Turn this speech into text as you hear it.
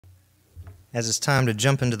As it's time to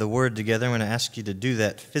jump into the Word together, I'm going to ask you to do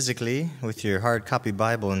that physically with your hard copy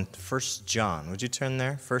Bible in 1 John. Would you turn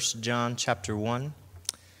there? 1 John chapter 1.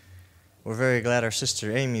 We're very glad our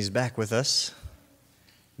sister Amy's back with us,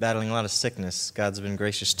 battling a lot of sickness. God's been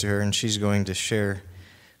gracious to her, and she's going to share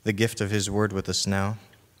the gift of His Word with us now.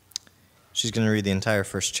 She's going to read the entire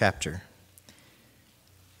first chapter.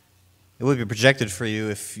 It will be projected for you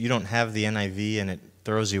if you don't have the NIV and it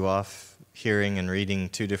throws you off. Hearing and reading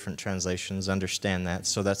two different translations, understand that.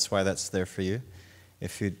 So that's why that's there for you.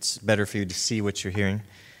 If it's better for you to see what you're hearing.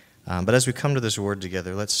 But as we come to this word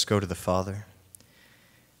together, let's go to the Father.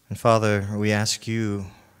 And Father, we ask you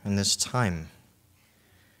in this time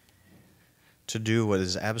to do what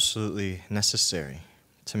is absolutely necessary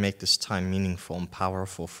to make this time meaningful and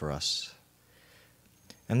powerful for us.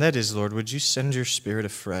 And that is, Lord, would you send your Spirit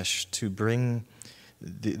afresh to bring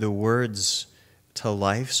the words to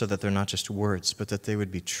life so that they're not just words, but that they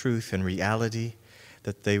would be truth and reality,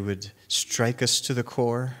 that they would strike us to the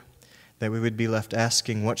core, that we would be left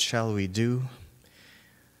asking, what shall we do?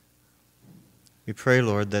 We pray,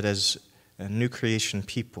 Lord, that as a new creation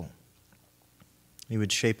people, you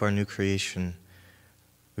would shape our new creation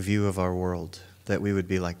view of our world, that we would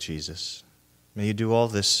be like Jesus. May you do all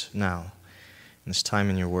this now, in this time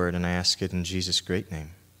in your word, and I ask it in Jesus' great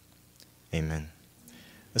name. Amen.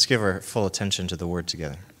 Let's give our full attention to the word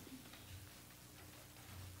together.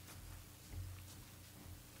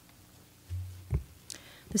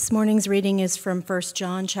 This morning's reading is from 1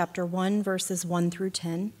 John chapter 1, verses 1 through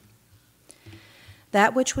 10.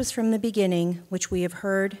 That which was from the beginning, which we have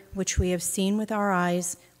heard, which we have seen with our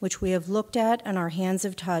eyes, which we have looked at and our hands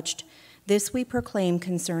have touched, this we proclaim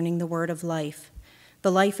concerning the word of life.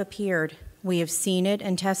 The life appeared. We have seen it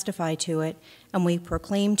and testify to it, and we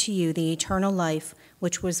proclaim to you the eternal life,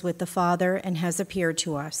 which was with the Father and has appeared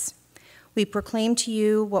to us. We proclaim to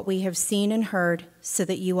you what we have seen and heard, so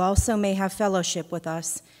that you also may have fellowship with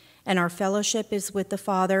us, and our fellowship is with the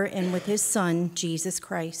Father and with his Son, Jesus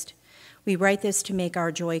Christ. We write this to make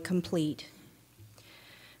our joy complete.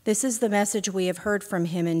 This is the message we have heard from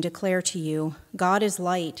him and declare to you. God is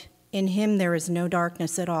light. In him there is no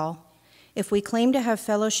darkness at all. If we claim to have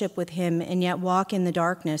fellowship with him and yet walk in the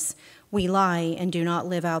darkness, we lie and do not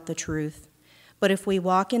live out the truth. But if we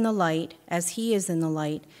walk in the light, as he is in the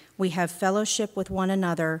light, we have fellowship with one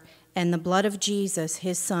another, and the blood of Jesus,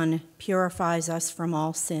 his Son, purifies us from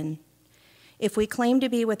all sin. If we claim to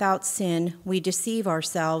be without sin, we deceive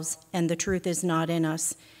ourselves, and the truth is not in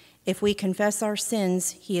us. If we confess our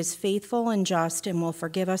sins, he is faithful and just and will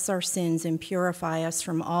forgive us our sins and purify us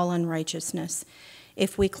from all unrighteousness.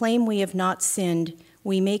 If we claim we have not sinned,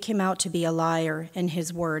 we make him out to be a liar, and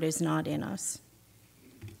his word is not in us.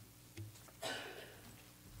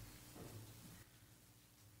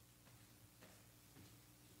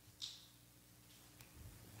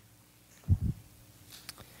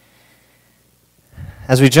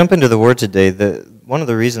 As we jump into the Word today, one of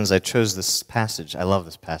the reasons I chose this passage, I love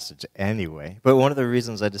this passage anyway, but one of the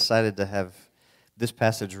reasons I decided to have this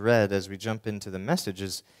passage read as we jump into the message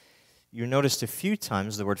is you noticed a few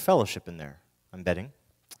times the word fellowship in there, I'm betting.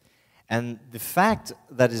 And the fact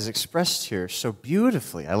that is expressed here so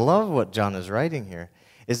beautifully, I love what John is writing here,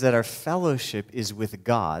 is that our fellowship is with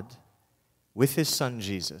God, with his Son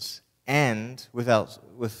Jesus, and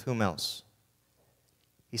with whom else?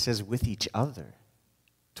 He says with each other.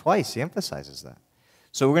 Twice he emphasizes that.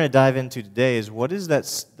 So what we're going to dive into today is what does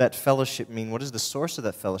that fellowship mean? What is the source of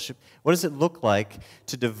that fellowship? What does it look like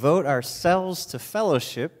to devote ourselves to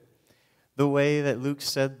fellowship the way that Luke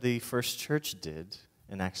said the first church did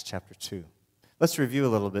in Acts chapter 2. Let's review a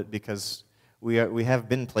little bit because we have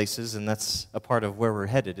been places, and that's a part of where we're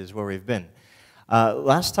headed, is where we've been.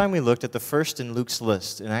 Last time we looked at the first in Luke's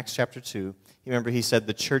list in Acts chapter 2. You remember he said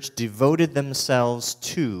the church devoted themselves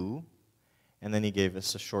to, and then he gave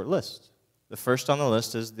us a short list. The first on the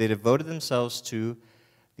list is they devoted themselves to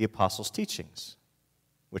the apostles' teachings,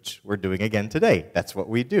 which we're doing again today. That's what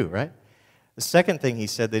we do, right? The second thing he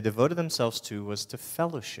said they devoted themselves to was to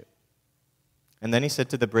fellowship. And then he said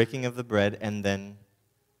to the breaking of the bread and then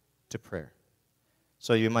to prayer.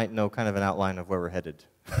 So you might know kind of an outline of where we're headed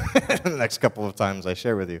the next couple of times I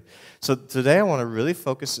share with you. So today I want to really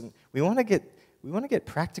focus, and we want to get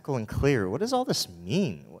practical and clear. What does all this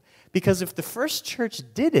mean? Because if the first church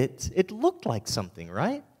did it, it looked like something,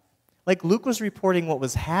 right? Like Luke was reporting what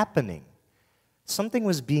was happening. Something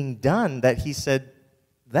was being done that he said,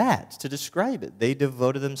 to describe it. They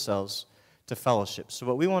devoted themselves to fellowship. So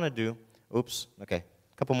what we want to do, a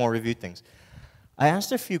couple more review things. I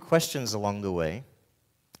asked a few questions along the way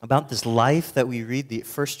about this life that we read the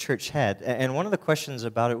first church had. And one of the questions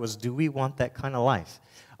about it was, do we want that kind of life?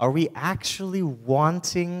 Are we actually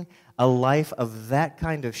wanting a life of that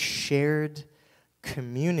kind of shared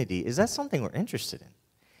community? Is that something we're interested in?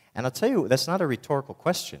 And I'll tell you, that's not a rhetorical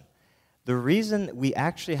question. The reason we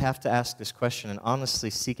actually have to ask this question and honestly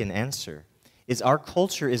seek an answer is our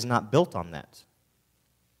culture is not built on that.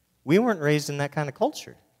 We weren't raised in that kind of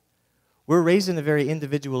culture. We're raised in a very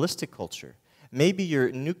individualistic culture. Maybe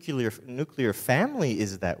your nuclear family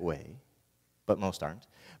is that way, but most aren't.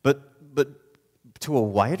 But to a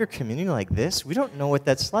wider community like this, we don't know what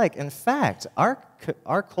that's like. In fact,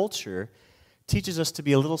 our culture teaches us to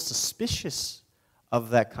be a little suspicious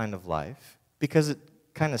of that kind of life because it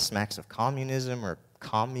kind of smacks of communism or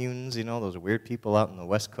communes, those weird people out on the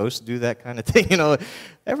West Coast do that kind of thing,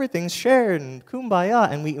 everything's shared and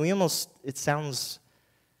kumbaya, and we almost, it sounds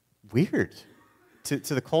weird to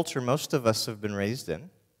the culture most of us have been raised in.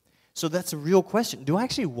 So that's a real question. Do I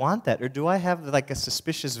actually want that, or do I have like a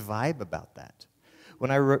suspicious vibe about that? When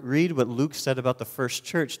I read what Luke said about the first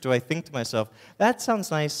church, do I think to myself, that sounds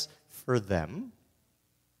nice for them?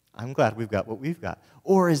 I'm glad we've got what we've got.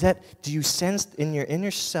 Or do you sense in your inner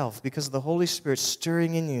self, because of the Holy Spirit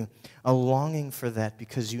stirring in you, a longing for that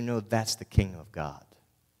because you know that's the kingdom of God?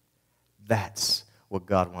 That's what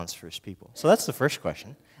God wants for his people. So that's the first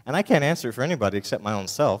question. And I can't answer it for anybody except my own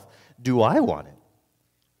self. Do I want it?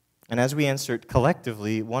 And as we answer it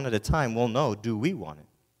collectively, one at a time, we'll know, do we want it?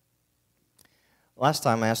 Last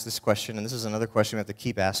time I asked this question, and this is another question we have to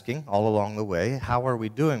keep asking all along the way. How are we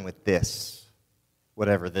doing with this?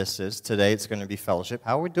 Whatever this is. Today it's going to be fellowship.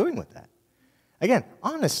 How are we doing with that? Again,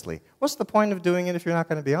 honestly, what's the point of doing it if you're not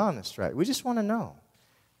going to be honest, right? We just want to know.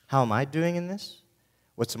 How am I doing in this?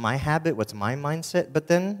 What's my habit? What's my mindset? But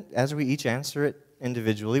then, as we each answer it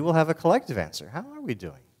individually, we'll have a collective answer. How are we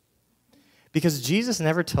doing? Because Jesus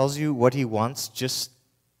never tells you what he wants just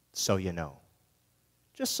so you know.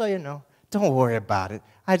 Just so you know. Don't worry about it.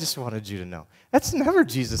 I just wanted you to know. That's never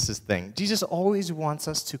Jesus' thing. Jesus always wants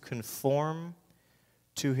us to conform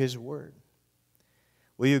to his word.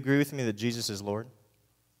 Will you agree with me that Jesus is Lord?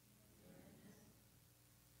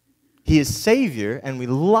 He is Savior, and we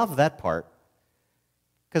love that part.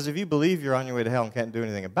 Because if you believe you're on your way to hell and can't do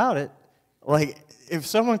anything about it, like, if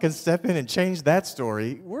someone can step in and change that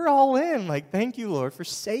story, we're all in. Like, thank you, Lord, for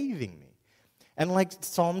saving me. And like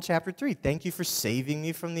Psalm chapter 3, thank you for saving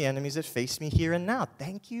me from the enemies that face me here and now.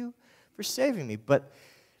 Thank you for saving me. But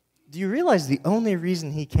do you realize the only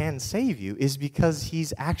reason he can save you is because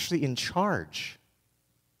he's actually in charge,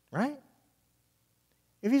 right?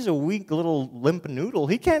 If he's a weak little limp noodle,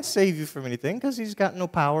 he can't save you from anything because he's got no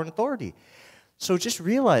power and authority. So just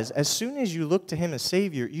realize, as soon as you look to him as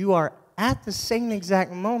Savior, you are at the same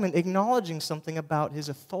exact moment acknowledging something about his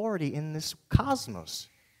authority in this cosmos.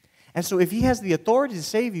 And so if he has the authority to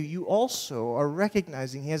save you, you also are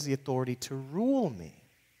recognizing he has the authority to rule me.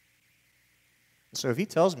 So if he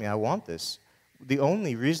tells me I want this, the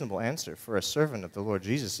only reasonable answer for a servant of the Lord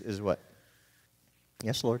Jesus is what?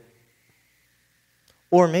 Yes, Lord.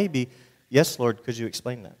 Or maybe, yes, Lord, could you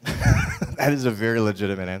explain that? That is a very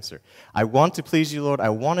legitimate answer. I want to please you, Lord. I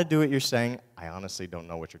want to do what you're saying. I honestly don't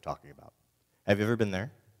know what you're talking about. Have you ever been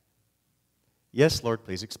there? Yes, Lord,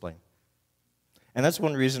 please explain. And that's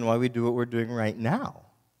one reason why we do what we're doing right now.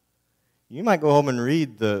 You might go home and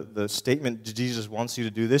read the statement, Jesus wants you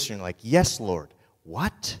to do this, and you're like, yes, Lord.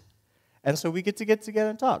 What? And so we get together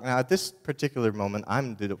and talk. Now, at this particular moment,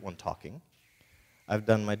 I'm the one talking. I've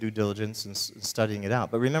done my due diligence in studying it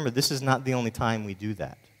out. But remember, this is not the only time we do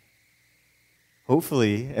that.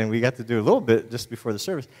 Hopefully, and we got to do a little bit just before the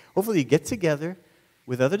service, hopefully you get together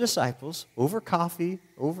with other disciples over coffee,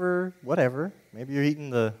 over whatever. Maybe you're eating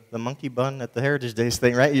the monkey bun at the Heritage Days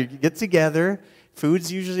thing, right? You get together.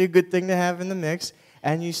 Food's usually a good thing to have in the mix.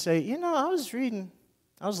 And you say, I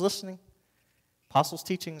was listening. Apostles'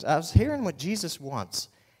 teachings. I was hearing what Jesus wants,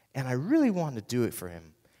 and I really want to do it for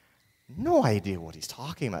him. No idea what he's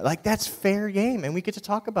talking about. Like, that's fair game, and we get to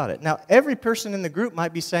talk about it. Now, every person in the group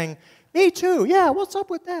might be saying, me too, yeah, what's up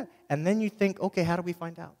with that? And then you think, okay, how do we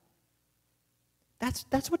find out?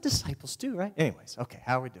 That's what disciples do, right? Anyways, okay,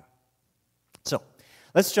 how are we doing? So,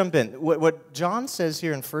 let's jump in. What John says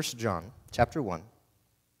here in 1 John chapter 1,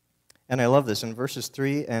 and I love this, in verses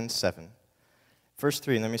 3 and 7. Verse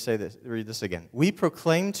 3, and let me read this again. We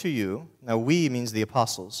proclaim to you, now we means the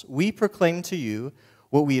apostles, we proclaim to you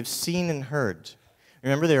what we have seen and heard.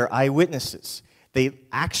 Remember, they are eyewitnesses. They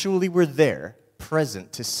actually were there,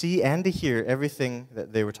 present, to see and to hear everything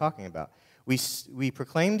that they were talking about. We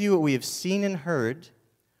proclaim to you what we have seen and heard.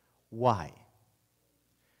 Why?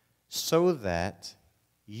 So that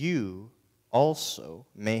you also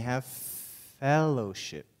may have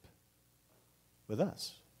fellowship with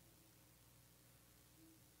us.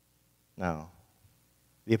 No.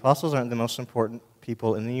 The apostles aren't the most important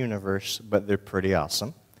people in the universe, but they're pretty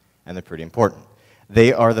awesome, and they're pretty important.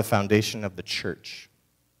 They are the foundation of the church.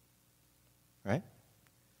 Right?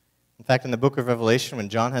 In fact, in the book of Revelation, when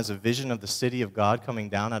John has a vision of the city of God coming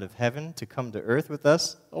down out of heaven to come to earth with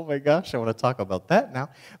us, oh my gosh, I want to talk about that now.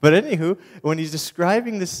 But anywho, when he's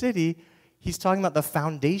describing the city, he's talking about the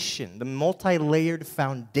foundation, the multi-layered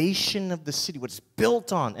foundation of the city, what it's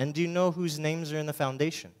built on. And do you know whose names are in the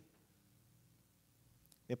foundation?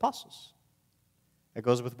 The apostles. It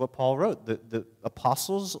goes with what Paul wrote. The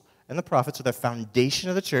apostles and the prophets are the foundation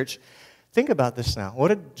of the church. Think about this now. What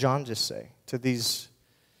did John just say to these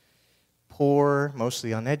poor,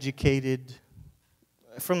 mostly uneducated,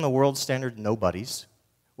 from the world standard, nobodies?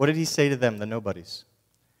 What did he say to them, the nobodies?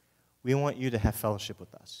 We want you to have fellowship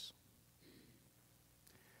with us.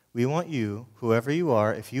 We want you, whoever you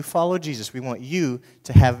are, if you follow Jesus, we want you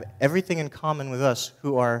to have everything in common with us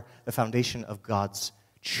who are the foundation of God's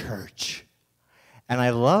church. And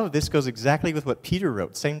I love, this goes exactly with what Peter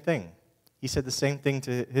wrote, same thing. He said the same thing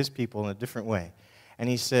to his people in a different way. And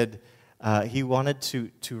he said he wanted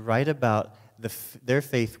to write about their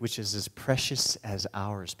faith, which is as precious as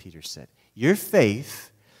ours, Peter said. Your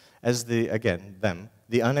faith, as the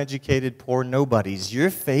uneducated, poor nobodies, your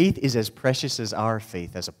faith is as precious as our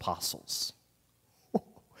faith as apostles.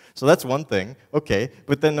 So that's one thing, okay.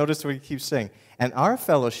 But then notice what he keeps saying. And our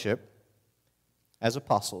fellowship as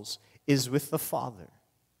apostles is with the Father.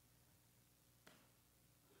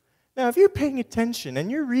 Now, if you're paying attention and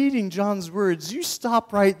you're reading John's words, you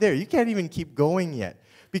stop right there. You can't even keep going yet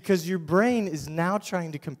because your brain is now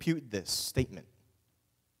trying to compute this statement.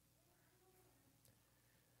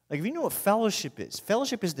 Like, if you know what fellowship is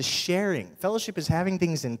the sharing. Fellowship is having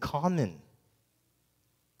things in common.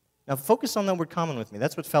 Now, focus on that word common with me.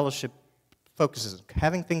 That's what fellowship focuses on,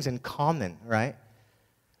 having things in common, right?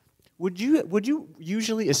 Would you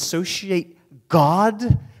usually associate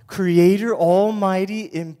God, Creator,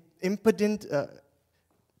 Almighty, impotent,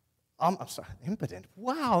 impotent.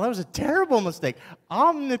 Wow, that was a terrible mistake.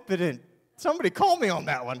 Omnipotent. Somebody call me on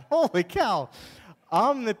that one. Holy cow.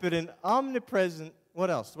 Omnipotent, omnipresent. What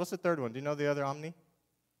else? What's the third one? Do you know the other omni?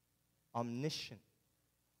 Omniscient.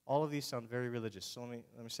 All of these sound very religious, so let me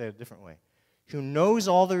say it a different way. Who knows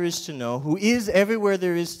all there is to know, who is everywhere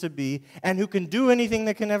there is to be, and who can do anything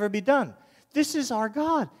that can never be done. This is our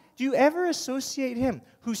God. Do you ever associate Him,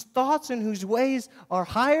 whose thoughts and whose ways are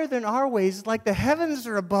higher than our ways, like the heavens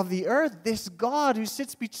are above the earth? This God who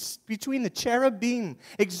sits between the cherubim,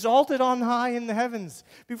 exalted on high in the heavens,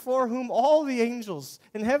 before whom all the angels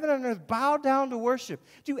in heaven and earth bow down to worship.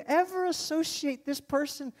 Do you ever associate this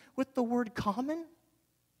person with the word common?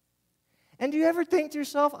 And do you ever think to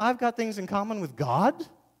yourself, I've got things in common with God?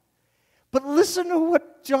 But listen to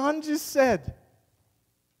what John just said.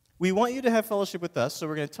 We want you to have fellowship with us, so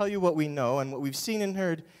we're going to tell you what we know and what we've seen and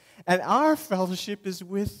heard. And our fellowship is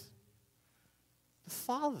with the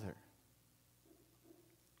Father.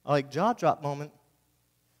 Like jaw drop moment,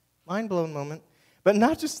 mind blown moment. But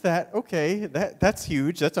not just that, okay, that's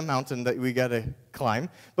huge. That's a mountain that we got to climb.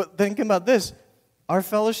 But think about this. Our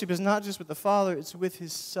fellowship is not just with the Father, it's with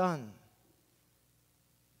His Son.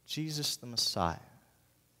 Jesus the Messiah.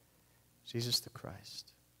 Jesus the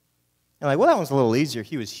Christ. And like, well, that one's a little easier.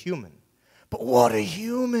 He was human. But what a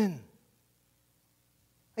human.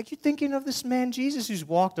 Like, you're thinking of this man, Jesus, who's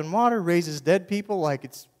walked on water, raises dead people like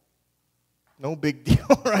it's no big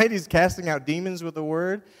deal, right? He's casting out demons with the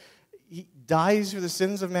word. He dies for the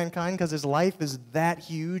sins of mankind because his life is that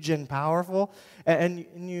huge and powerful. And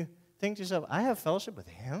you think to yourself, I have fellowship with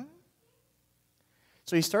him?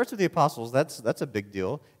 So he starts with the apostles. That's a big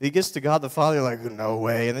deal. He gets to God the Father, you're like, no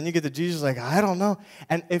way. And then you get to Jesus, like, I don't know.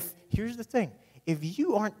 And here's the thing. If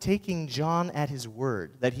you aren't taking John at his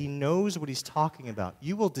word, that he knows what he's talking about,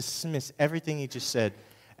 you will dismiss everything he just said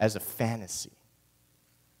as a fantasy.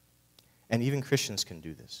 And even Christians can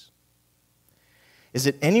do this. Is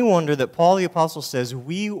it any wonder that Paul the Apostle says,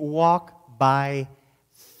 we walk by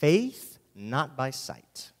faith, not by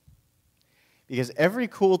sight? Because every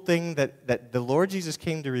cool thing that the Lord Jesus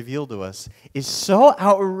came to reveal to us is so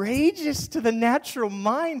outrageous to the natural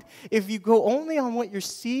mind if you go only on what you're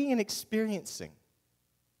seeing and experiencing.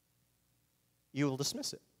 You will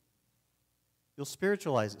dismiss it. You'll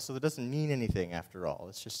spiritualize it so it doesn't mean anything after all.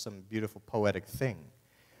 It's just some beautiful poetic thing.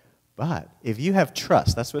 But if you have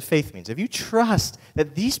trust, that's what faith means. If you trust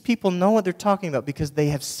that these people know what they're talking about because they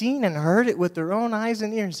have seen and heard it with their own eyes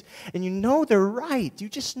and ears, and you know they're right, you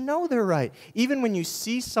just know they're right. Even when you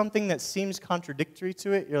see something that seems contradictory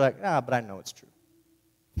to it, you're like, but I know it's true.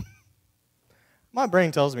 My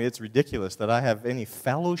brain tells me it's ridiculous that I have any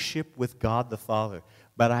fellowship with God the Father.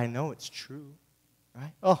 but I know it's true,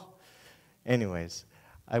 right? Oh, anyways,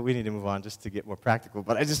 we need to move on just to get more practical.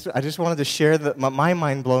 But I just wanted to share my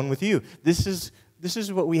mind blown with you. This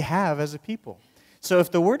is what we have as a people. So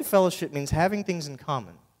if the word fellowship means having things in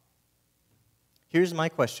common, here's my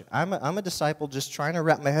question. I'm a disciple just trying to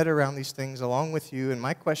wrap my head around these things along with you, and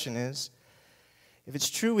my question is, if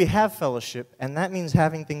it's true we have fellowship, and that means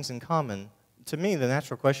having things in common, to me the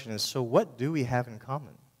natural question is, so what do we have in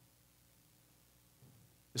common?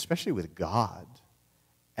 Especially with God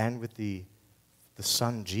and with the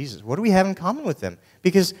Son, Jesus. What do we have in common with them?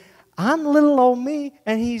 Because I'm little old me,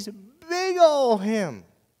 and he's big old him.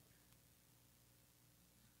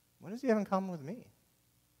 What does he have in common with me?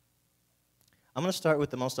 I'm going to start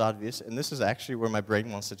with the most obvious, and this is actually where my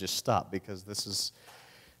brain wants to just stop, because this is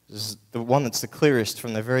the one that's the clearest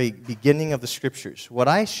from the very beginning of the Scriptures. What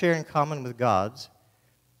I share in common with God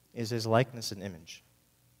is his likeness and image.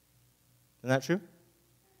 Isn't that true?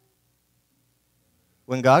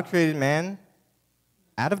 When God created man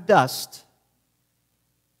out of dust,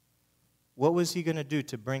 what was he going to do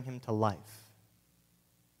to bring him to life?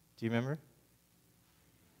 Do you remember?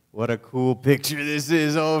 What a cool picture this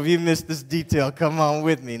is. Oh, if you missed this detail, come on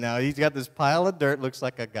with me now. He's got this pile of dirt, looks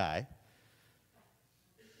like a guy.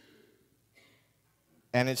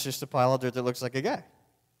 And it's just a pile of dirt that looks like a guy.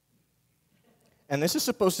 And this is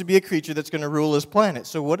supposed to be a creature that's going to rule his planet.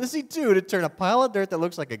 So what does he do to turn a pile of dirt that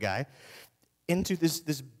looks like a guy into this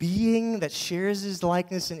being that shares his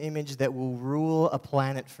likeness and image that will rule a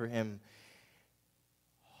planet for him?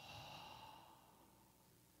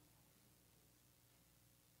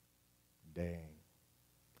 Dang.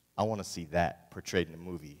 I want to see that portrayed in a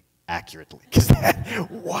movie accurately. Because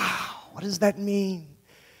wow, what does that mean?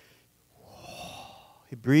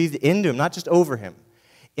 He breathed into him, not just over him,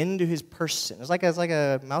 into his person. It's like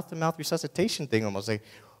a mouth-to-mouth resuscitation thing almost. Like,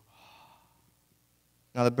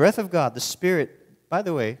 now, the breath of God, the Spirit, by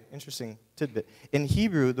the way, interesting tidbit. In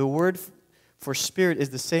Hebrew, the word for spirit is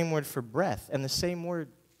the same word for breath and the same word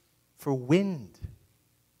for wind.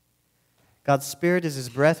 God's Spirit is his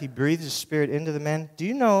breath. He breathes his Spirit into the man. Do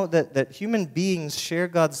you know that human beings share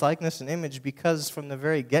God's likeness and image because from the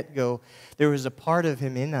very get-go, there was a part of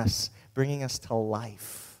him in us bringing us to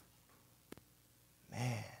life?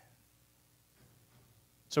 Man.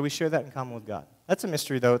 So we share that in common with God. That's a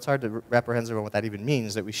mystery, though. It's hard to wrap our hands around what that even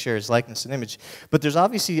means, that we share his likeness and image. But there's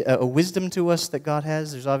obviously a wisdom to us that God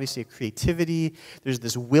has. There's obviously a creativity. There's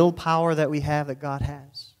this willpower that we have that God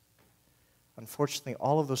has. Unfortunately,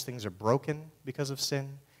 all of those things are broken because of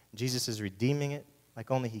sin. Jesus is redeeming it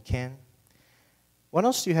like only he can. What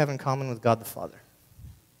else do you have in common with God the Father?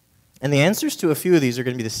 And the answers to a few of these are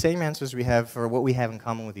going to be the same answers we have for what we have in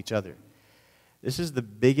common with each other. This is the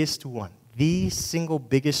biggest one, the single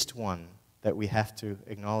biggest one that we have to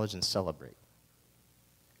acknowledge and celebrate.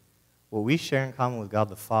 What we share in common with God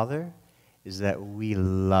the Father is that we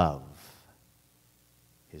love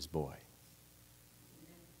his boy.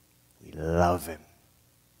 We love him.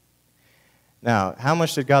 Now, how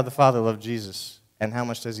much did God the Father love Jesus, and how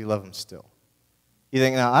much does he love him still? You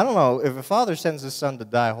think, now, I don't know, if a father sends his son to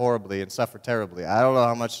die horribly and suffer terribly, I don't know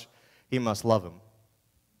how much he must love him.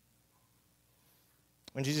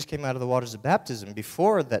 When Jesus came out of the waters of baptism,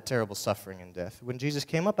 before that terrible suffering and death, when Jesus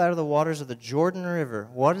came up out of the waters of the Jordan River,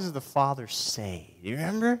 what does the Father say? Do you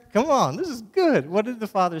remember? Come on, this is good. What did the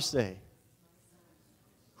Father say?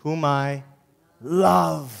 Whom I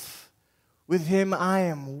love. With him I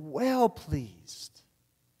am well pleased.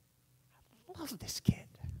 I love this kid.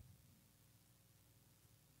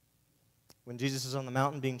 When Jesus is on the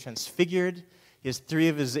mountain being transfigured, he has 3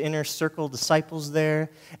 of his inner circle disciples there,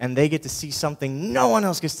 and they get to see something no one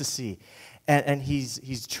else gets to see. And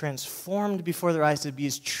he's transformed before their eyes to be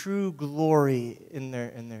his true glory in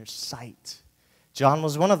their sight. John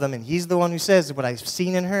was one of them, and he's the one who says, what I've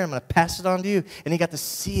seen in her, I'm going to pass it on to you. And he got to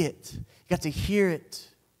see it. He got to hear it.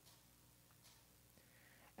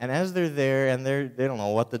 And as they're there, and they don't know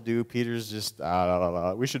what to do, Peter's just,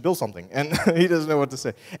 we should build something. And he doesn't know what to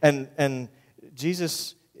say. And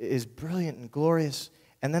Jesus is brilliant and glorious.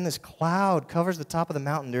 And then this cloud covers the top of the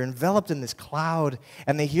mountain. They're enveloped in this cloud,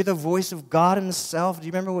 and they hear the voice of God himself. Do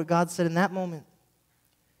you remember what God said in that moment?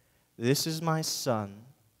 This is my son,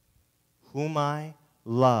 whom I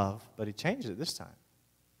love. But he changed it this time.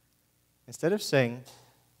 Instead of saying,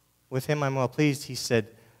 with him I'm well pleased, he said,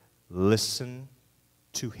 listen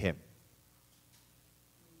to him.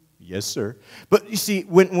 Yes, sir. But you see,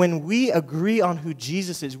 when we agree on who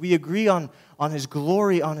Jesus is, we agree on his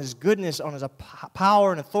glory, on his goodness, on his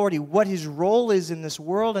power and authority, what his role is in this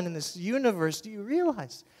world and in this universe, do you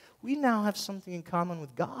realize we now have something in common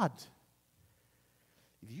with God?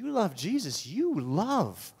 If you love Jesus, you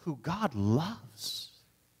love who God loves.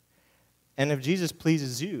 And if Jesus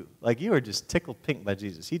pleases you, like you are just tickled pink by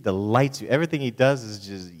Jesus. He delights you. Everything he does is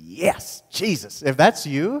just, yes, Jesus. If that's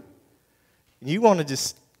you, and you want to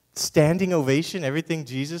just standing ovation, everything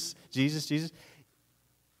Jesus, Jesus, Jesus,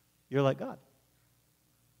 you're like God.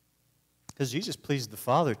 Because Jesus pleased the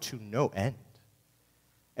Father to no end.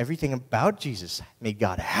 Everything about Jesus made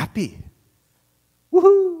God happy.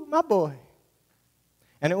 Woohoo, my boy.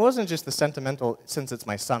 And it wasn't just the sentimental, since it's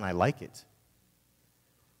my son, I like it.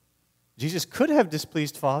 Jesus could have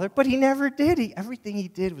displeased Father, but he never did. Everything he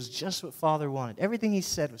did was just what Father wanted. Everything he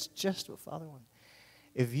said was just what Father wanted.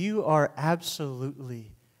 If you are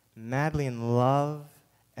absolutely, madly in love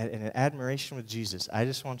and in admiration with Jesus, I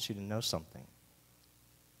just want you to know something.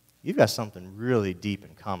 You've got something really deep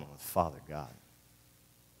in common with Father God.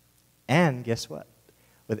 And guess what?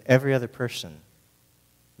 With every other person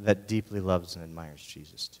that deeply loves and admires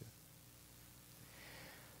Jesus too.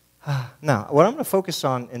 Now, what I'm going to focus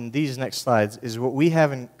on in these next slides is what we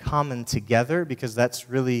have in common together, because that's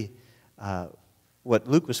really what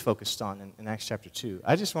Luke was focused on in Acts chapter 2.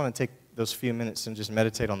 I just want to take those few minutes and just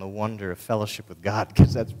meditate on the wonder of fellowship with God,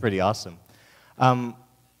 because that's pretty awesome. I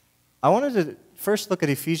wanted to first look at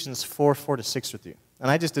Ephesians 4:4-6 with you.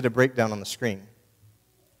 And I just did a breakdown on the screen.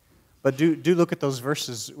 But do look at those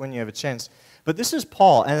verses when you have a chance. But this is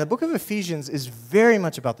Paul, and the book of Ephesians is very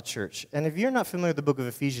much about the church. And if you're not familiar with the book of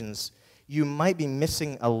Ephesians, you might be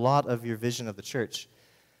missing a lot of your vision of the church.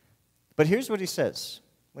 But here's what he says.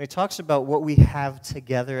 When he talks about what we have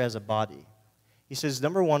together as a body, he says,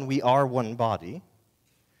 number one, we are one body.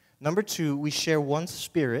 Number two, we share one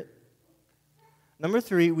spirit. Number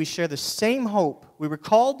three, we share the same hope. We were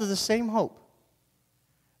called to the same hope.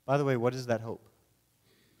 By the way, what is that hope?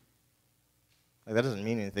 Like, that doesn't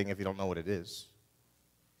mean anything if you don't know what it is.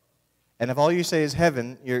 And if all you say is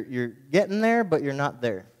heaven, you're getting there, but you're not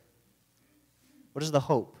there. What is the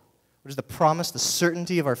hope? What is the promise, the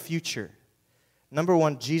certainty of our future? Number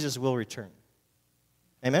one, Jesus will return.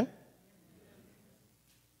 Amen?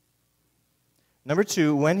 Number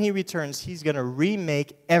two, when he returns, he's going to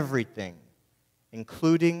remake everything,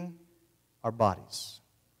 including our bodies.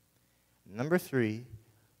 Number three,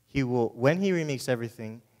 he will, when he remakes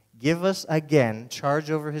everything, give us again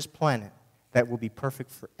charge over his planet that will be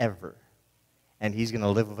perfect forever. And he's going to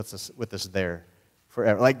live with us there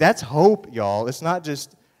forever. Like, that's hope, y'all. It's not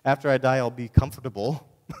just after I die I'll be comfortable.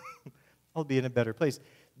 I'll be in a better place.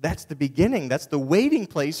 That's the beginning. That's the waiting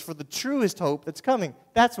place for the truest hope that's coming.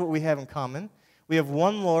 That's what we have in common. We have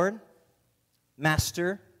one Lord,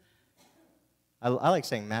 Master. I like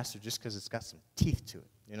saying Master just because it's got some teeth to it,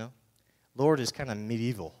 you know? Lord is kind of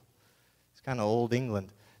medieval. It's kind of old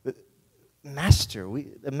England. Master,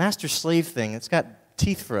 the master-slave thing, it's got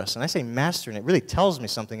teeth for us. And I say master, and it really tells me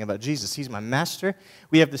something about Jesus. He's my master.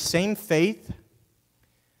 We have the same faith,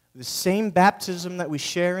 the same baptism that we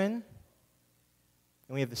share in,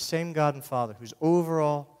 and we have the same God and Father who's over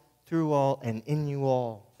all, through all, and in you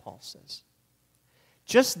all, Paul says.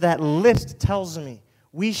 Just that list tells me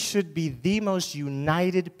we should be the most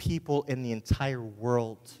united people in the entire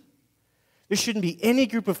world. There shouldn't be any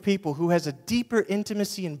group of people who has a deeper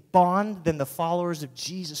intimacy and bond than the followers of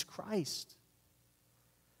Jesus Christ.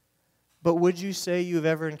 But would you say you've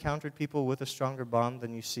ever encountered people with a stronger bond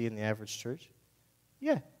than you see in the average church?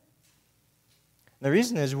 Yeah. The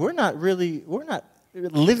reason is we're not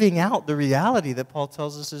living out the reality that Paul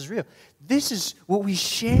tells us is real. This is what we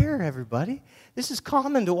share, everybody. This is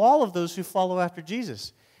common to all of those who follow after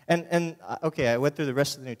Jesus. And okay, I went through the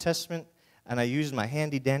rest of the New Testament, and I used my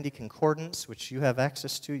handy-dandy concordance, which you have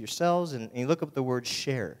access to yourselves, and you look up the word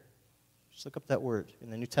share. Just look up that word in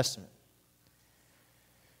the New Testament.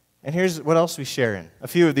 And here's what else we share in. A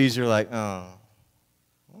few of these are like, oh, I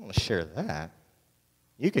don't want to share that.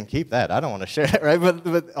 You can keep that. I don't want to share it, right?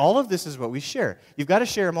 But all of this is what we share. You've got to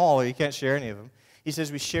share them all, or you can't share any of them. He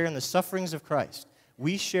says we share in the sufferings of Christ.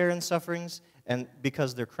 We share in sufferings and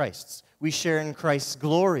because they're Christ's. We share in Christ's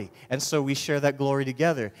glory, and so we share that glory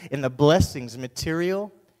together in the blessings,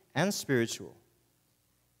 material and spiritual.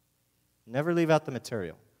 Never leave out the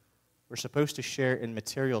material. We're supposed to share in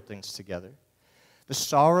material things together. The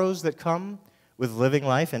sorrows that come with living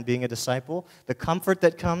life and being a disciple, the comfort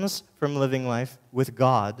that comes from living life with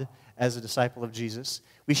God as a disciple of Jesus.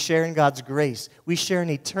 We share in God's grace. We share an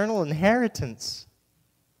eternal inheritance.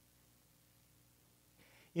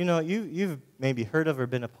 You know, you've maybe heard of or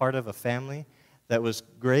been a part of a family that was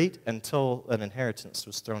great until an inheritance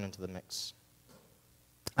was thrown into the mix.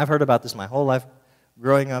 I've heard about this my whole life.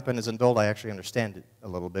 Growing up and as an adult, I actually understand it a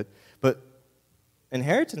little bit. But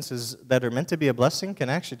inheritances that are meant to be a blessing can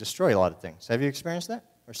actually destroy a lot of things. Have you experienced that?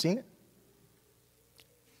 or seen it?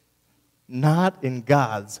 Not in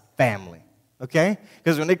God's family, okay?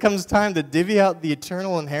 Because when it comes time to divvy out the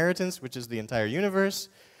eternal inheritance, which is the entire universe,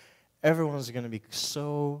 everyone's going to be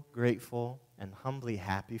so grateful and humbly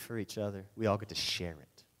happy for each other. We all get to share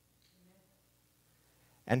it.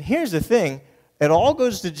 And here's the thing. It all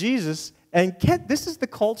goes to Jesus, and this is the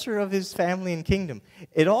culture of his family and kingdom.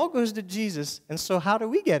 It all goes to Jesus, and so how do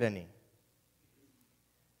we get any?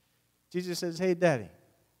 Jesus says, hey, Daddy,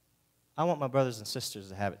 I want my brothers and sisters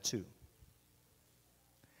to have it too.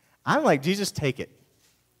 I'm like, Jesus, take it.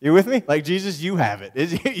 You with me? Like, Jesus, you have it.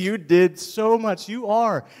 You did so much. You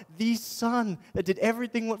are the son that did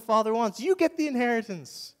everything what Father wants. You get the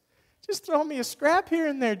inheritance. Just throw me a scrap here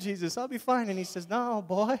and there, Jesus. I'll be fine. And he says, no,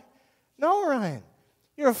 boy. No, Ryan.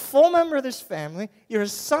 You're a full member of this family. You're a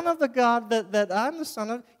son of the God that I'm the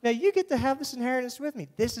son of. Now you get to have this inheritance with me.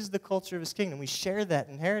 This is the culture of his kingdom. We share that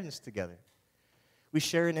inheritance together. We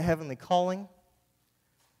share in a heavenly calling.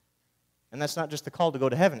 And that's not just the call to go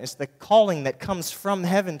to heaven. It's the calling that comes from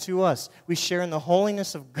heaven to us. We share in the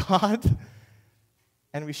holiness of God.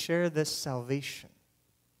 And we share this salvation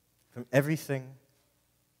from everything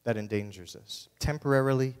that endangers us,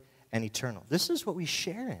 temporarily and eternal. This is what we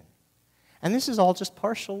share in. And this is all just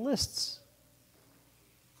partial lists.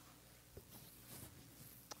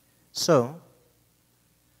 So,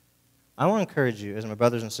 I want to encourage you, as my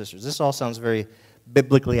brothers and sisters, this all sounds very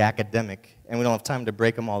biblically academic, and we don't have time to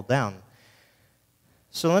break them all down.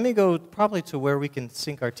 So let me go probably to where we can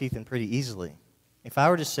sink our teeth in pretty easily. If I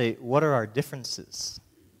were to say, what are our differences?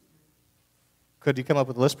 Could you come up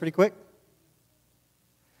with a list pretty quick?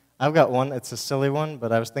 I've got one. It's a silly one,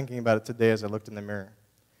 but I was thinking about it today as I looked in the mirror.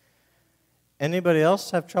 Anybody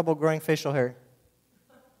else have trouble growing facial hair?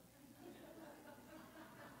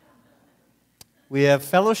 We have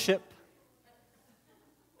fellowship.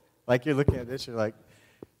 Like you're looking at this, you're like,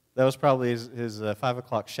 that was probably his 5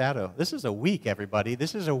 o'clock shadow. This is a week, everybody.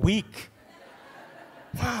 This is a week.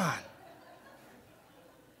 Come on.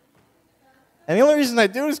 And the only reason I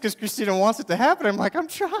do it is because Christina wants it to happen. I'm like, I'm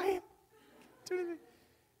trying.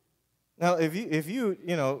 Now, if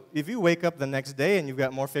you wake up the next day and you've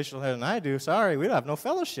got more facial hair than I do, sorry, we don't have no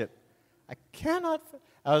fellowship.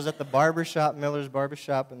 I was at the barbershop, Miller's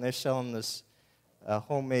Barbershop, and they're selling this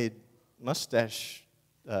homemade mustache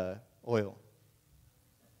oil.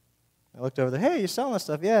 I looked over there, hey, you're selling this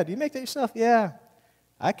stuff? Yeah. Do you make that yourself? Yeah.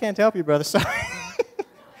 I can't help you, brother. Sorry.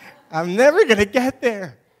 I'm never going to get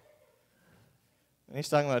there. And he's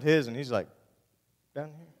talking about his, and he's like, down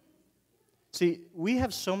here. See, we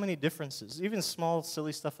have so many differences, even small,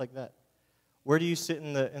 silly stuff like that. Where do you sit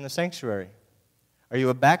in the sanctuary? Are you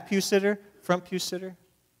a back pew sitter, front pew sitter?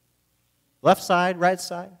 Left side, right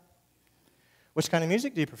side? Which kind of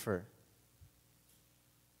music do you prefer?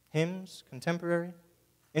 Hymns, contemporary?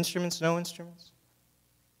 Instruments, no instruments?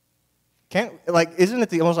 Isn't it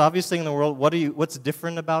the most obvious thing in the world? What's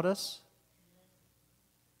different about us?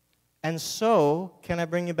 And so, can I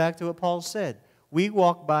bring you back to what Paul said? We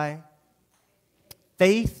walk by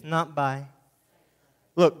faith, not by.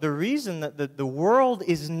 Look, the reason that the world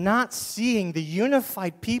is not seeing the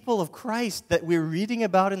unified people of Christ that we're reading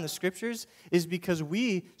about in the Scriptures is because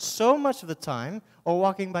we, so much of the time, are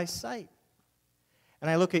walking by sight. And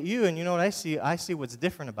I look at you, and you know what I see? I see what's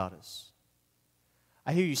different about us.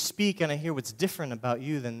 I hear you speak, and I hear what's different about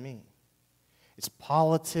you than me. It's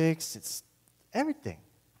politics. It's everything.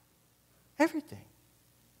 Everything.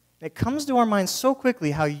 It comes to our minds so quickly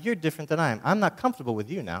how you're different than I am. I'm not comfortable with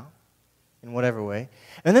you now, in whatever way.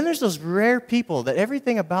 And then there's those rare people that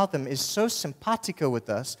everything about them is so simpatico with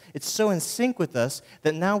us, it's so in sync with us,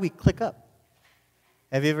 that now we click up.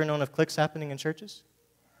 Have you ever known of clicks happening in churches?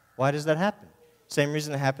 Why does that happen? Same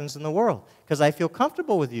reason it happens in the world. Because I feel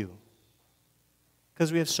comfortable with you.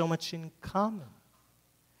 Because we have so much in common.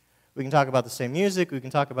 We can talk about the same music. We can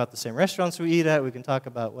talk about the same restaurants we eat at. We can talk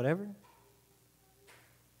about whatever.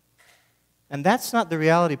 And that's not the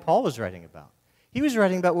reality Paul was writing about. He was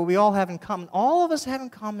writing about what we all have in common. All of us have in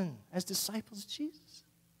common as disciples of Jesus.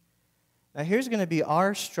 Now here's going to be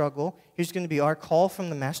our struggle. Here's going to be our call from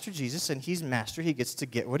the Master Jesus, and he's master. He gets to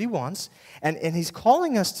get what he wants. And he's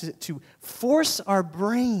calling us to force our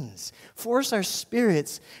brains, force our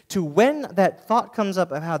spirits to, when that thought comes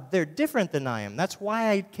up of how they're different than I am, that's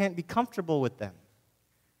why I can't be comfortable with them.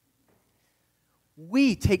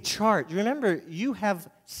 We take charge. Remember, you have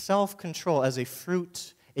self-control as a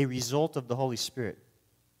fruit, a result of the Holy Spirit.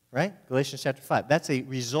 Right? Galatians chapter 5. That's a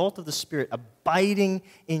result of the Spirit abiding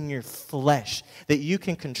in your flesh, that you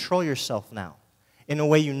can control yourself now in a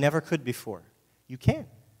way you never could before. You can.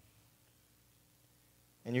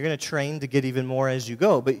 And you're going to train to get even more as you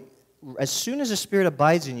go. But as soon as the Spirit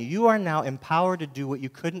abides in you, you are now empowered to do what you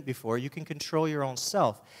couldn't before. You can control your own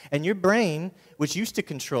self. And your brain, which used to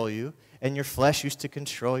control you, and your flesh used to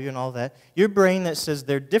control you and all that, your brain that says,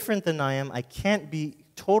 they're different than I am, I can't be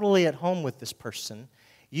totally at home with this person,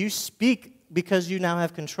 you speak because you now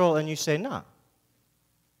have control, and you say, nah.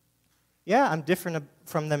 Yeah, I'm different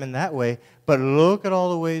from them in that way, but look at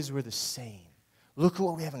all the ways we're the same. Look at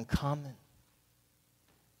what we have in common.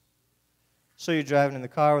 So you're driving in the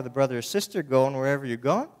car with a brother or sister, going wherever you're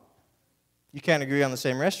going. You can't agree on the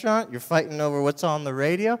same restaurant. You're fighting over what's on the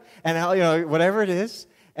radio, and how, whatever it is.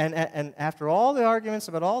 And after all the arguments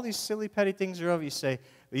about all these silly, petty things are over, you say,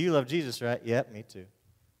 well, you love Jesus, right? Yep, me too.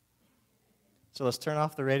 So let's turn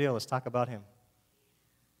off the radio. Let's talk about him.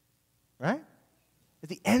 Right? At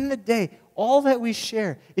the end of the day, all that we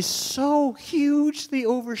share is so hugely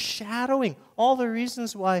overshadowing all the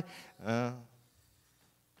reasons why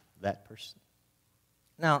that person.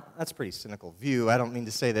 Now, that's a pretty cynical view. I don't mean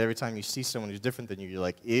to say that every time you see someone who's different than you, you're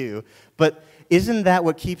like, ew. But isn't that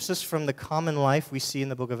what keeps us from the common life we see in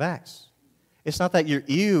the book of Acts? It's not that you're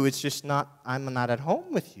ew, it's just I'm not at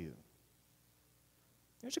home with you.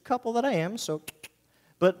 There's a couple that I am,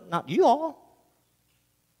 but not you all.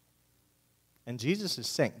 And Jesus is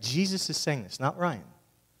saying this, not Ryan.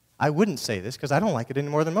 I wouldn't say this because I don't like it any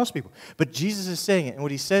more than most people. But Jesus is saying it, and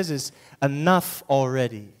what he says is, enough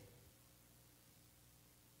already.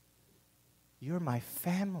 You're my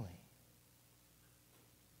family.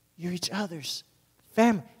 You're each other's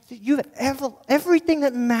family. You have everything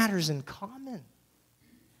that matters in common.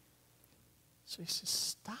 So he says,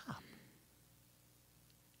 stop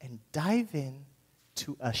and dive in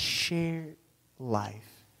to a shared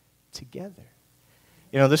life together.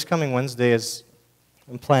 This coming Wednesday, as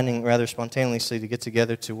I'm planning rather spontaneously to get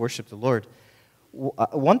together to worship the Lord,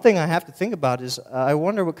 one thing I have to think about is I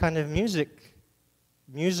wonder what kind of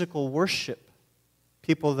musical worship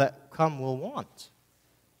people that come will want.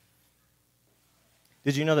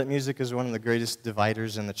 Did you know that music is one of the greatest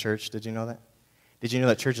dividers in the church? Did you know that? Did you know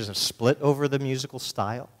that churches have split over the musical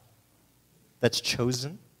style that's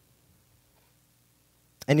chosen?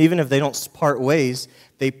 And even if they don't part ways,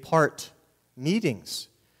 they part meetings.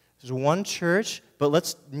 There's one church, but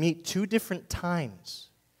let's meet 2 different times.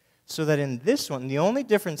 So that in this one, the only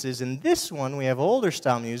difference is in this one we have older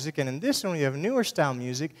style music, and in this one we have newer style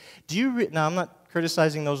music. Now I'm not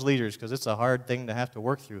criticizing those leaders because it's a hard thing to have to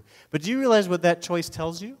work through. But do you realize what that choice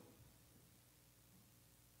tells you?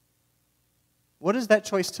 What does that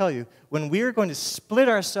choice tell you? When we are going to split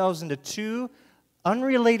ourselves into 2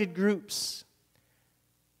 unrelated groups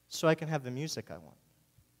so I can have the music I want.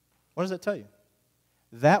 What does that tell you?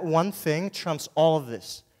 That one thing trumps all of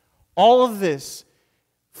this. All of this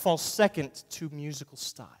falls second to musical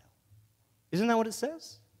style. Isn't that what it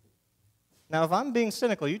says? Now, if I'm being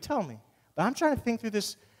cynical, you tell me. But I'm trying to think through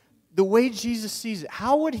this, the way Jesus sees it.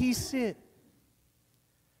 How would he sit?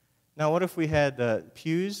 Now, what if we had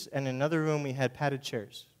pews and in another room we had padded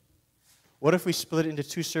chairs? What if we split it into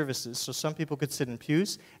 2 services so some people could sit in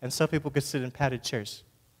pews and some people could sit in padded chairs?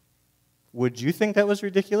 Would you think that was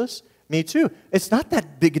ridiculous? Me too. It's not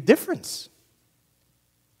that big a difference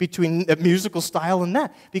between a musical style and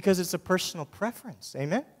that, because it's a personal preference.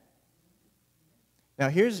 Amen? Now,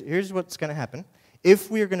 here's what's going to happen. If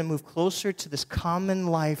we are going to move closer to this common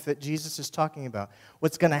life that Jesus is talking about,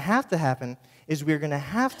 what's going to have to happen is we're going to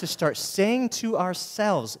have to start saying to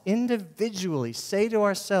ourselves, individually, say to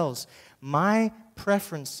ourselves, my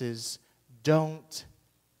preferences don't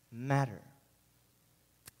matter.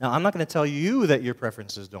 Now, I'm not going to tell you that your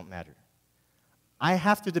preferences don't matter. I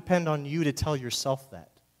have to depend on you to tell yourself that.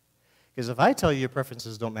 Because if I tell you your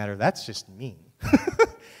preferences don't matter, that's just mean.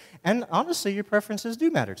 And honestly, your preferences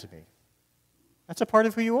do matter to me. That's a part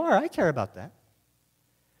of who you are. I care about that.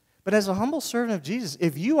 But as a humble servant of Jesus,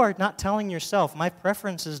 if you are not telling yourself, my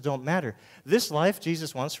preferences don't matter, this life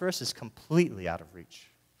Jesus wants for us is completely out of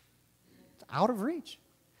reach. It's out of reach.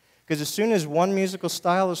 Because as soon as one musical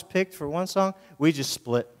style is picked for one song, we just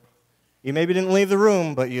split. You maybe didn't leave the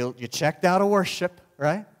room, but you checked out of worship,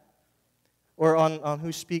 right? Or on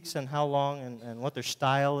who speaks and how long and what their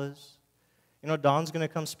style is. Don's going to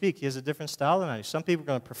come speak. He has a different style than I do. Some people are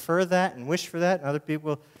going to prefer that and wish for that, and other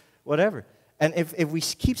people, whatever. And if we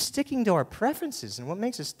keep sticking to our preferences and what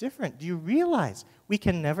makes us different, do you realize we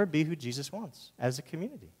can never be who Jesus wants as a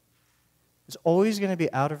community? It's always going to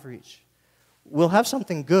be out of reach. We'll have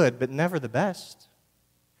something good, but never the best.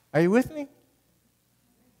 Are you with me?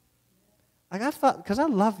 Like I thought, because I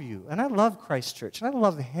love you, and I love Christ Church, and I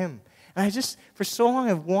love Him. And I just, for so long,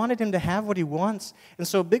 I've wanted Him to have what He wants. And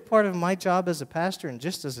so a big part of my job as a pastor and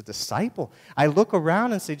just as a disciple, I look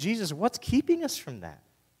around and say, Jesus, what's keeping us from that?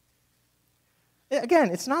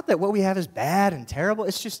 Again, it's not that what we have is bad and terrible.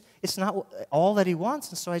 It's not all that he wants.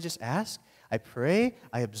 And so I just ask, I pray,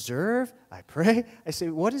 I observe, I pray. I say,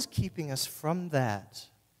 what is keeping us from that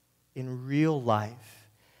in real life?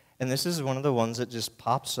 And this is one of the ones that just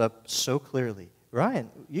pops up so clearly.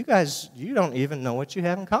 Ryan, you guys, you don't even know what you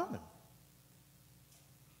have in common.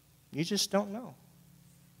 You just don't know.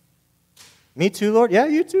 Me too, Lord? Yeah,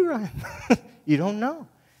 you too, Ryan. You don't know.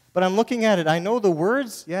 But I'm looking at it. I know the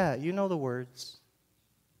words. Yeah, you know the words.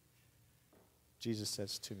 Jesus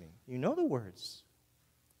says to me, you know the words.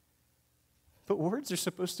 But words are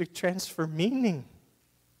supposed to transfer meaning,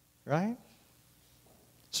 right?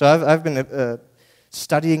 So I've been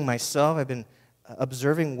studying myself. I've been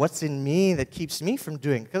observing what's in me that keeps me from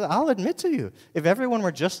doing. Because I'll admit to you, if everyone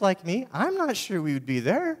were just like me, I'm not sure we would be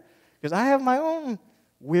there. Because I have my own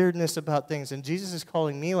weirdness about things. And Jesus is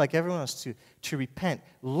calling me, like everyone else, to repent.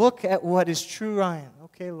 Look at what is true, Ryan.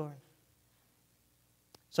 Okay, Lord.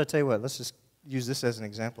 So I tell you what, let's just use this as an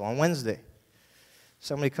example. On Wednesday,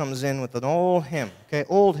 somebody comes in with an old hymn, okay,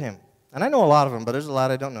 old hymn. And I know a lot of them, but there's a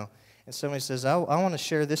lot I don't know. And somebody says, I want to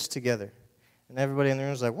share this together. And everybody in the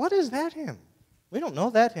room is like, what is that hymn? We don't know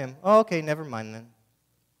that hymn. Oh, okay, never mind then.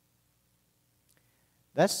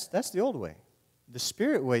 That's the old way. The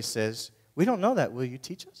Spirit way says, we don't know that. Will you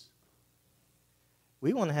teach us?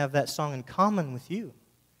 We want to have that song in common with you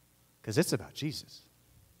because it's about Jesus.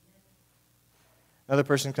 Another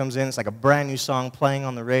person comes in, it's like a brand new song playing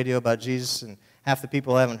on the radio about Jesus, and half the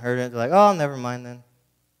people haven't heard it. They're like, oh, never mind then.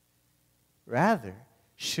 Rather,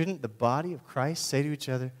 shouldn't the body of Christ say to each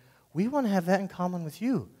other, we want to have that in common with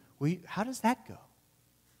you? How does that go?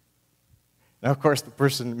 Now, of course, the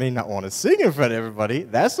person may not want to sing in front of everybody.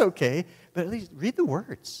 That's okay. But at least read the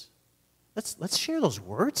words. Let's share those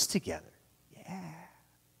words together. Yeah.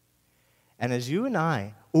 And as you and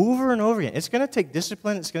I, over and over again, it's going to take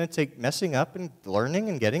discipline. It's going to take messing up and learning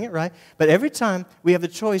and getting it right. But every time we have the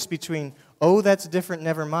choice between, oh, that's different,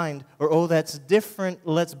 never mind, or oh, that's different,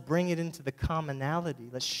 let's bring it into the commonality.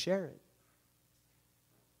 Let's share it.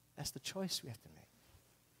 That's the choice we have to make.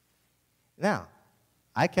 Now,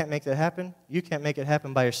 I can't make that happen. You can't make it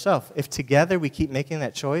happen by yourself. If together we keep making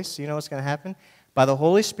that choice, you know what's going to happen? By the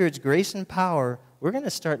Holy Spirit's grace and power, we're going to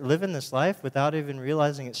start living this life without even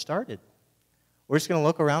realizing it started. We're just going to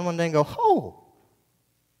look around one day and go, oh,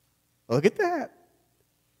 look at that.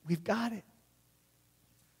 We've got it.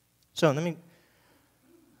 So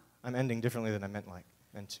I'm ending differently than I meant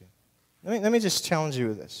to. Let me just challenge you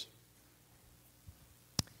with this.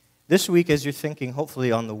 This week, as you're thinking,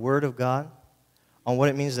 hopefully, on the Word of God, on what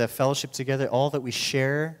it means to have fellowship together, all that we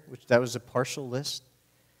share, which that was a partial list,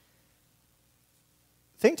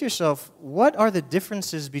 think to yourself, what are the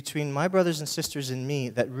differences between my brothers and sisters and me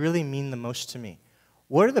that really mean the most to me?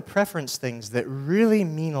 What are the preference things that really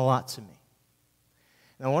mean a lot to me?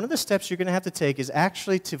 Now, one of the steps you're going to have to take is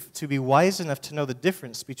actually to be wise enough to know the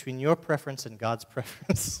difference between your preference and God's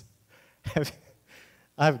preference.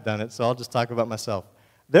 I've done it, so I'll just talk about myself.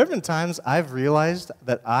 There have been times I've realized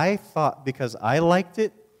that I thought because I liked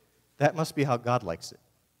it, that must be how God likes it.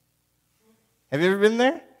 Have you ever been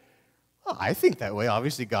there? Oh, I think that way.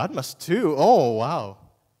 Obviously, God must too. Oh, wow.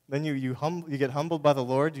 Then you get humbled by the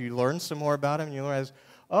Lord. You learn some more about Him, and you realize,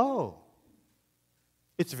 oh,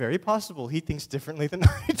 it's very possible He thinks differently than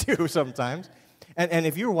I do sometimes. And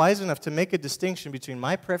if you're wise enough to make a distinction between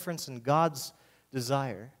my preference and God's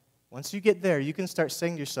desire, once you get there, you can start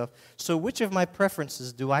saying to yourself, so which of my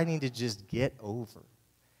preferences do I need to just get over?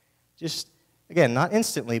 Just, again, not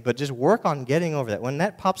instantly, but just work on getting over that. When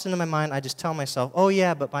that pops into my mind, I just tell myself, oh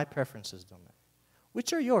yeah, but my preferences don't matter.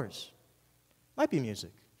 Which are yours? Might be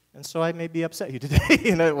music. And so I may be upset you today,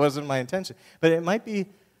 it wasn't my intention. But it might be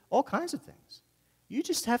all kinds of things. You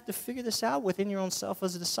just have to figure this out within your own self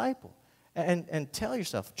as a disciple. And tell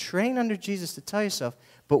yourself, train under Jesus to tell yourself,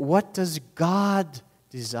 but what does God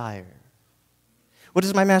desire? What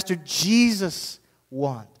does my master Jesus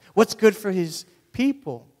want? What's good for His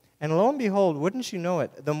people? And lo and behold, wouldn't you know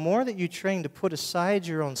it, the more that you train to put aside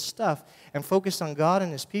your own stuff and focus on God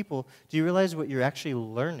and His people, do you realize what you're actually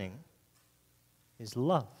learning is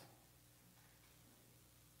love?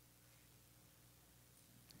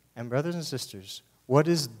 And brothers and sisters, what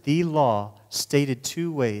is the law stated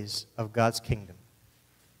two ways of God's kingdom?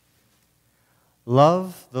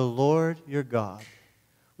 Love the Lord your God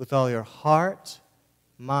with all your heart,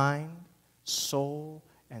 mind, soul,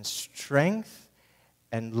 and strength,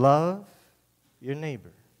 and love your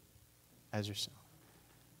neighbor as yourself.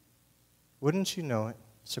 Wouldn't you know it?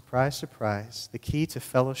 Surprise, surprise. The key to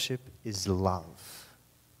fellowship is love.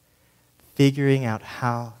 Figuring out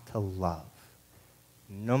how to love.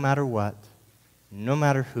 No matter what, no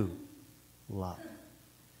matter who, love.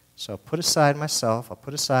 So I'll put aside myself, I'll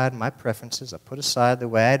put aside my preferences, I'll put aside the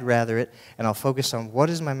way I'd rather it, and I'll focus on what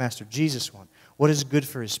does my Master Jesus want? What is good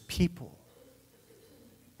for his people?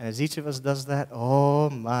 And as each of us does that, oh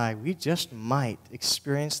my, we just might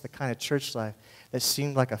experience the kind of church life that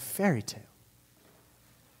seemed like a fairy tale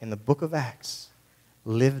in the book of Acts,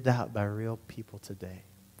 lived out by real people today.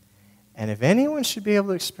 And if anyone should be able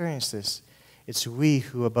to experience this, it's we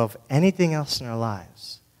who, above anything else in our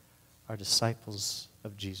lives, are disciples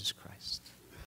of Jesus Christ.